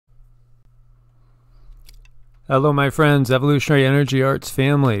Hello, my friends, Evolutionary Energy Arts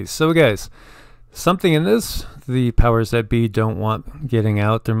family. So, guys, something in this the powers that be don't want getting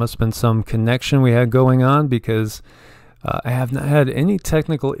out. There must have been some connection we had going on because I have not had any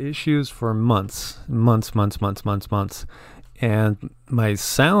technical issues for months. And my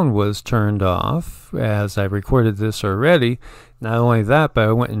sound was turned off as I recorded this already. Not only that, but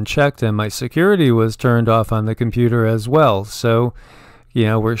I went and checked and my security was turned off on the computer as well. So, you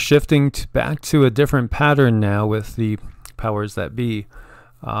know, we're shifting back to a different pattern now with the powers that be.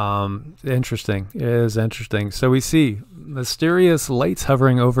 Interesting. It is interesting. So we see mysterious lights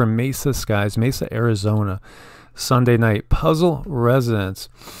hovering over Mesa skies, Mesa, Arizona, Sunday night. Puzzle residents.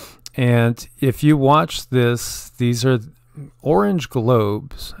 And if you watch this, these are orange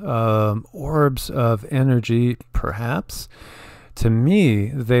globes, orbs of energy, perhaps. To me,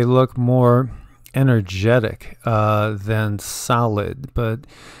 they look more energetic than solid, but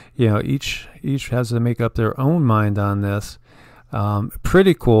you know, each has to make up their own mind on this.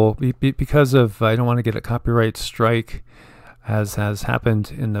 Pretty cool because of, I don't want to get a copyright strike as has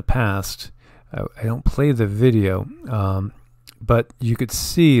happened in the past. I don't play the video, but you could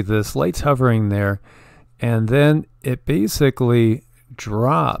see this lights hovering there, and then it basically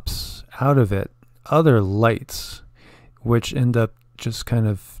drops out of it other lights which end up just kind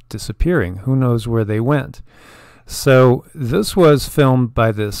of disappearing. Who knows where they went? So this was filmed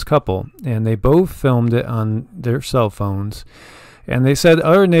by this couple, and they both filmed it on their cell phones. And they said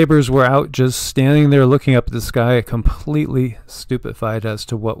other neighbors were out just standing there looking up at the sky, completely stupefied as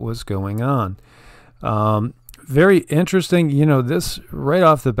to what was going on. Very interesting. You know, this right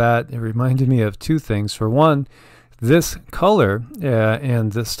off the bat, it reminded me of two things. For one, this color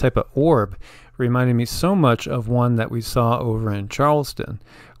and this type of orb reminded me so much of one that we saw over in Charleston.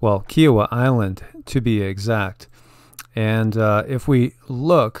 Well, Kiowa Island, to be exact. And if we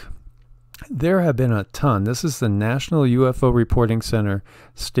look, there have been a ton. This is the National UFO Reporting Center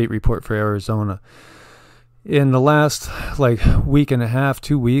State Report for Arizona. In the last week and a half,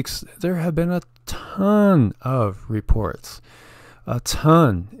 2 weeks, there have been a ton of reports. A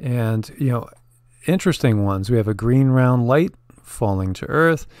ton. And, you know, interesting ones. We have a green round light falling to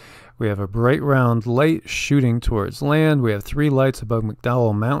Earth. We have a bright round light shooting towards land. We have 3 lights above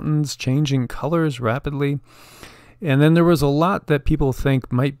McDowell Mountains changing colors rapidly. And then there was a lot that people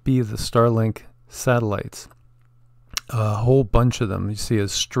think might be the Starlink satellites. A whole bunch of them. You see a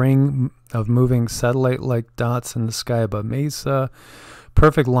string of moving satellite-like dots in the sky above Mesa.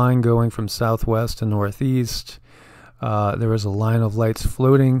 Perfect line going from southwest to northeast. There was a line of lights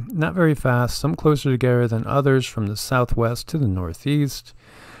floating, not very fast, some closer together than others from the southwest to the northeast.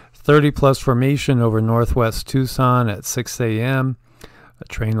 30-plus formation over northwest Tucson at 6 a.m. A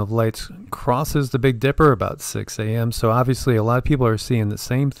train of lights crosses the Big Dipper about 6 a.m. So obviously a lot of people are seeing the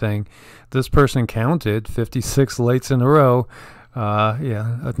same thing. This person counted 56 lights in a row.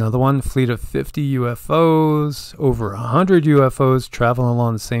 Yeah, another one, fleet of 50 UFOs, over 100 UFOs traveling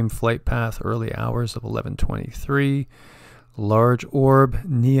along the same flight path, early hours of 11:23. Large orb,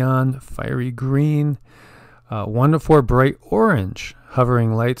 neon, fiery green. 1 to 4 bright orange,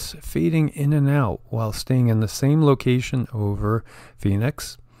 hovering lights fading in and out while staying in the same location over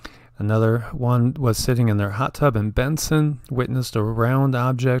Phoenix. Another one was sitting in their hot tub in Benson, witnessed a round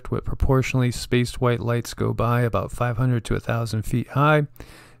object with proportionally spaced white lights go by about 500 to 1,000 feet high.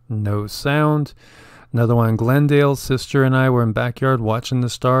 No sound. Another one in Glendale. Sister and I were in backyard watching the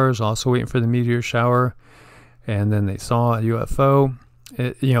stars, also waiting for the meteor shower. And then they saw a UFO.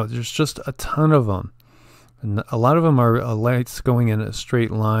 You know, there's just a ton of them. And a lot of them are lights going in a straight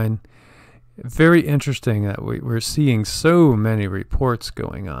line. Very interesting that we're seeing so many reports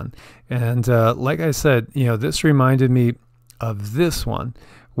going on. And like I said, you know, this reminded me of this one,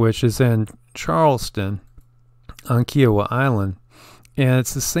 which is in Charleston on Kiowa Island. And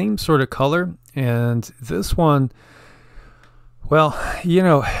it's the same sort of color. And this one, well, you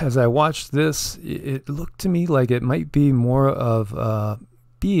know, as I watched this, it looked to me like it might be more of a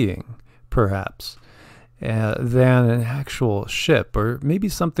being, perhaps, than an actual ship, or maybe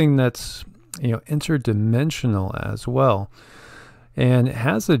something that's, you know, interdimensional as well. And it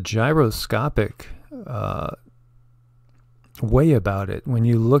has a gyroscopic way about it when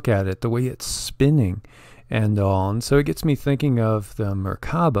you look at it, the way it's spinning and all. And so it gets me thinking of the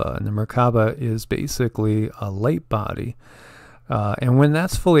Merkaba, and the Merkaba is basically a light body. And when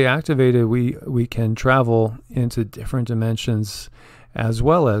that's fully activated, we can travel into different dimensions as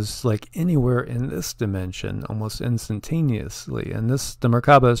well as like anywhere in this dimension almost instantaneously. And the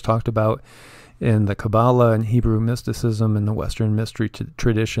Merkaba is talked about in the Kabbalah and Hebrew mysticism and the Western mystery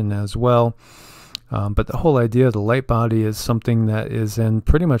tradition as well. But the whole idea of the light body is something that is in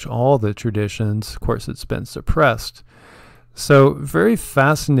pretty much all the traditions. Of course, it's been suppressed. So very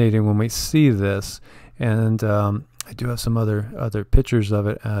fascinating when we see this. And I do have some other pictures of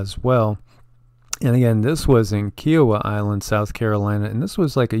it as well. And again, this was in Kiowa Island, South Carolina, and this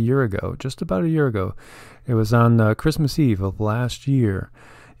was like a year ago, just about a year ago. It was on Christmas Eve of last year.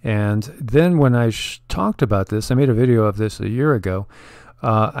 And then when I talked about this, I made a video of this a year ago.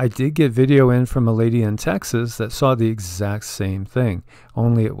 I did get video in from a lady in Texas that saw the exact same thing,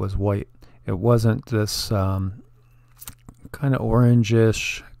 only it was white. It wasn't this kind of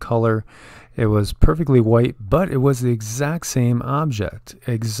orangish color. It was perfectly white, but it was the exact same object,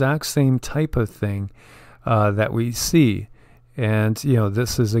 exact same type of thing that we see. And, you know,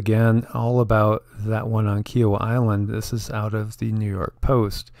 this is, again, all about that one on Kiowa Island. This is out of the New York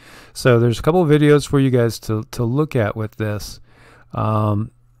Post. So there's a couple of videos for you guys to look at with this.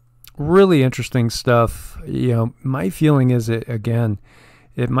 Really interesting stuff. You know, my feeling is,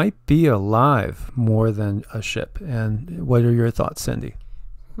 it might be alive more than a ship. And what are your thoughts, Cindy?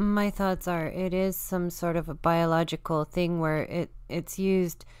 My thoughts are it is some sort of a biological thing where it's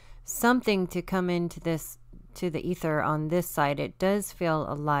used something to come into to the ether on this side. It does feel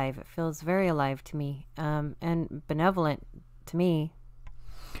alive. It feels very alive to me, and benevolent to me.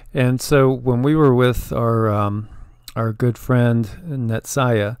 And so when we were with our good friend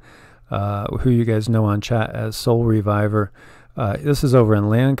Netsaya, who you guys know on chat as Soul Reviver, this is over in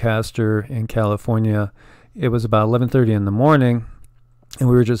Lancaster in California. It was about 11:30 in the morning. And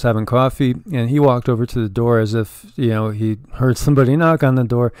we were just having coffee, and he walked over to the door as if, you know, he heard somebody knock on the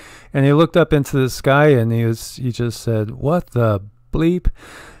door, and he looked up into the sky, and he just said, "What the bleep?"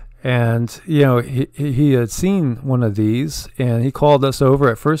 And, you know, he had seen one of these, and he called us over.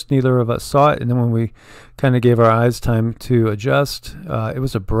 At first, neither of us saw it, and then when we kind of gave our eyes time to adjust, it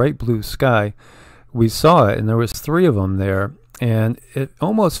was a bright blue sky. We saw it, and there was 3 of them there. And it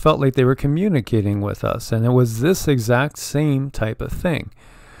almost felt like they were communicating with us. And it was this exact same type of thing.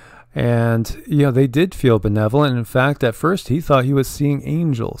 And, you know, they did feel benevolent. In fact, at first he thought he was seeing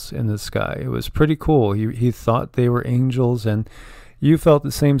angels in the sky. It was pretty cool. He thought they were angels. And you felt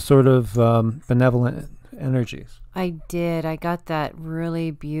the same sort of benevolent energies. I did. I got that really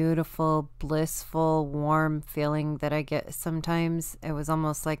beautiful, blissful, warm feeling that I get sometimes. It was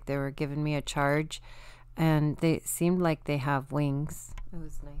almost like they were giving me a charge. And they seemed like they have wings. It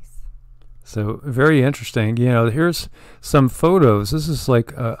was nice. So very interesting. You know, here's some photos. This is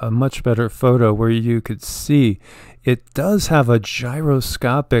like a much better photo where you could see it does have a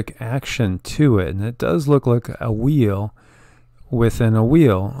gyroscopic action to it. And it does look like a wheel within a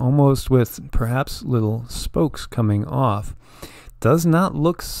wheel, almost with perhaps little spokes coming off. Does not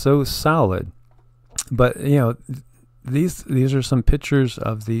look so solid. But, you know, these are some pictures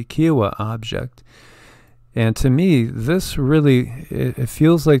of the Kiowa object. And to me, this really, it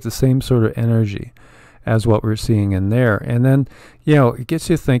feels like the same sort of energy as what we're seeing in there. And then, you know, it gets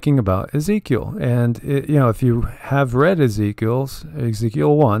you thinking about Ezekiel. And, you know, if you have read Ezekiel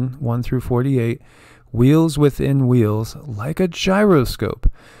 1 through 48, wheels within wheels like a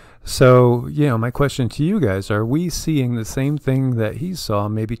gyroscope. So, you know, my question to you guys, are we seeing the same thing that he saw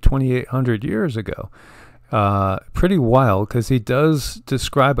maybe 2,800 years ago? Pretty wild, because he does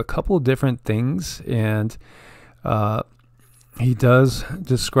describe a couple different things, and he does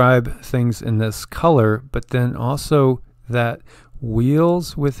describe things in this color, but then also that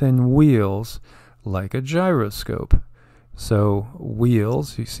wheels within wheels like a gyroscope. So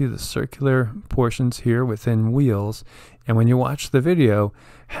wheels, you see the circular portions here within wheels, and when you watch the video,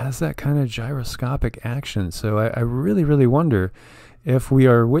 has that kind of gyroscopic action. So I really, really wonder if we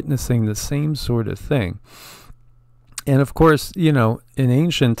are witnessing the same sort of thing. And of course, you know, in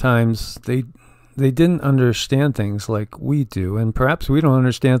ancient times, they didn't understand things like we do, and perhaps we don't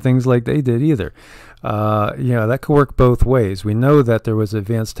understand things like they did either. You know, that could work both ways. We know that there was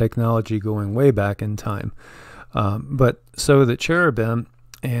advanced technology going way back in time. But so the cherubim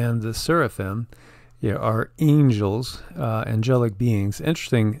and the seraphim, you know, are angels, angelic beings.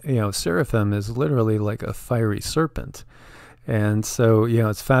 Interesting, you know, seraphim is literally like a fiery serpent. And so, you know,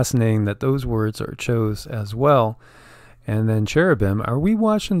 it's fascinating that those words are chose as well. And then cherubim, are we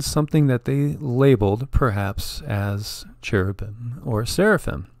watching something that they labeled perhaps as cherubim or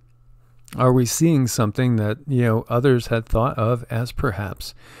seraphim? Are we seeing something that, you know, others had thought of as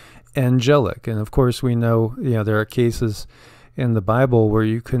perhaps angelic? And of course, we know, you know, there are cases in the Bible where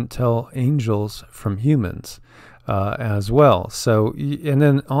you couldn't tell angels from humans as well. So, and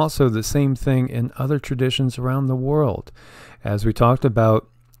then also the same thing in other traditions around the world. As we talked about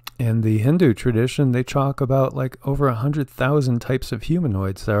In the Hindu tradition, they talk about like over 100,000 types of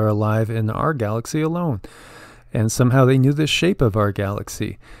humanoids that are alive in our galaxy alone. And somehow they knew the shape of our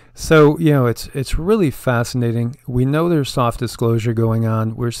galaxy. So, it's really fascinating. We know there's soft disclosure going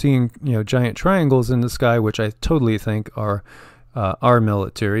on. We're seeing, giant triangles in the sky, which I totally think are our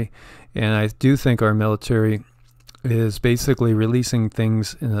military. And I do think our military is basically releasing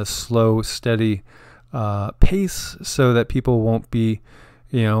things in a slow, steady pace so that people won't be,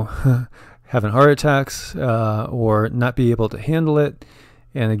 having heart attacks or not be able to handle it.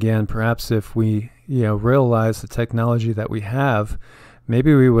 And again, perhaps if we, realize the technology that we have,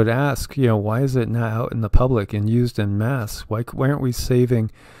 maybe we would ask, why is it not out in the public and used en masse? Why aren't we saving,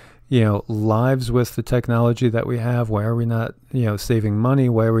 lives with the technology that we have? Why are we not, saving money?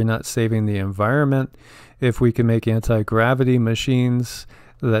 Why are we not saving the environment? If we can make anti-gravity machines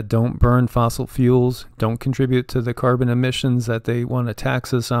that don't burn fossil fuels, don't contribute to the carbon emissions that they want to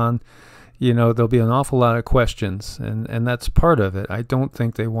tax us on, there'll be an awful lot of questions. And that's part of it. I don't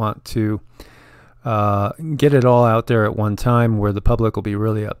think they want to get it all out there at one time where the public will be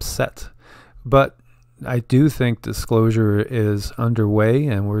really upset. But I do think disclosure is underway,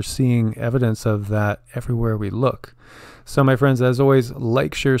 and we're seeing evidence of that everywhere we look. So my friends, as always,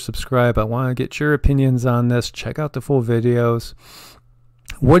 like, share, subscribe. I want to get your opinions on this. Check out the full videos.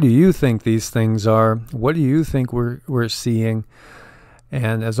 What do you think these things are? What do you think we're seeing?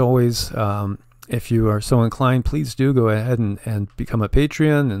 And as always, if you are so inclined, please do go ahead and become a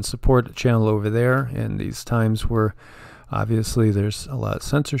Patreon and support the channel over there in these times where obviously there's a lot of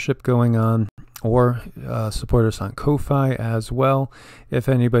censorship going on. Or support us on Ko-Fi as well. If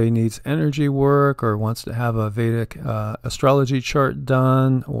anybody needs energy work or wants to have a Vedic astrology chart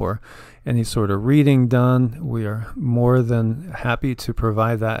done or any sort of reading done, we are more than happy to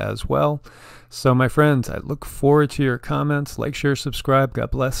provide that as well. So my friends, I look forward to your comments. Like, share, subscribe. God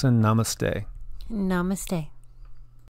bless and namaste. Namaste.